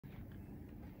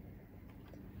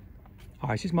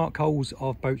Hi, this is Mark Coles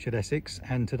of Boatshed Essex,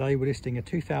 and today we're listing a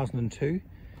 2002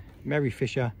 Merry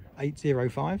Fisher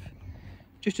 805.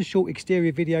 Just a short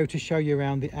exterior video to show you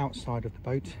around the outside of the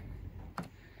boat,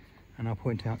 and I'll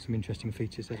point out some interesting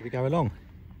features as we go along.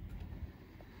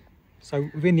 So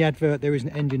within the advert there is an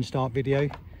engine start video,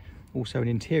 also an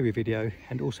interior video,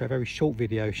 and also a very short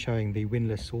video showing the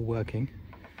windlass all working.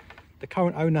 The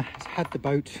current owner has had the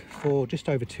boat for just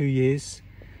over 2 years,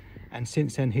 and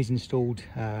since then he's installed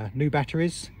new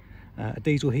batteries, a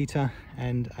diesel heater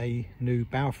and a new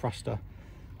bow thruster.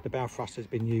 The bow thruster has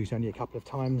been used only a couple of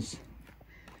times,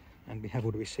 and we have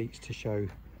all the receipts to show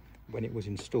when it was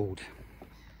installed.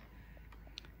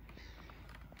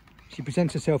 She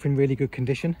presents herself in really good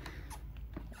condition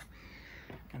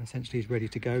and essentially is ready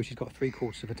to go. She's got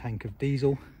 3/4 of a tank of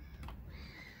diesel.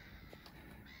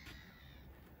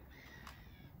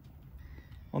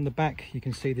 On the back you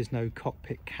can see there's no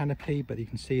cockpit canopy, but you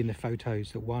can see in the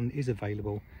photos that one is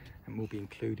available and will be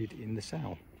included in the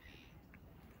sale.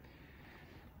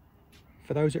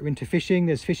 For those that are into fishing,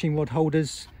 there's fishing rod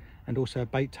holders and also a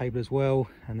bait table as well,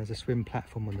 and there's a swim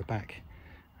platform on the back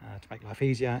to make life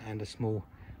easier, and a small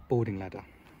boarding ladder.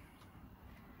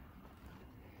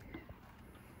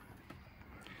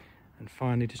 And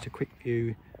finally, just a quick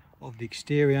view of the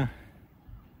exterior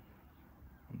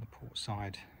on the port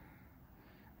side,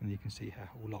 and you can see her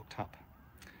all locked up.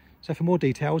 So for more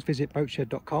details, visit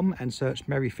boatshed.com and search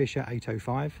Merry Fisher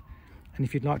 805. And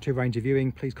if you'd like to arrange a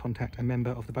viewing, please contact a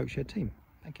member of the Boatshed team.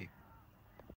 Thank you.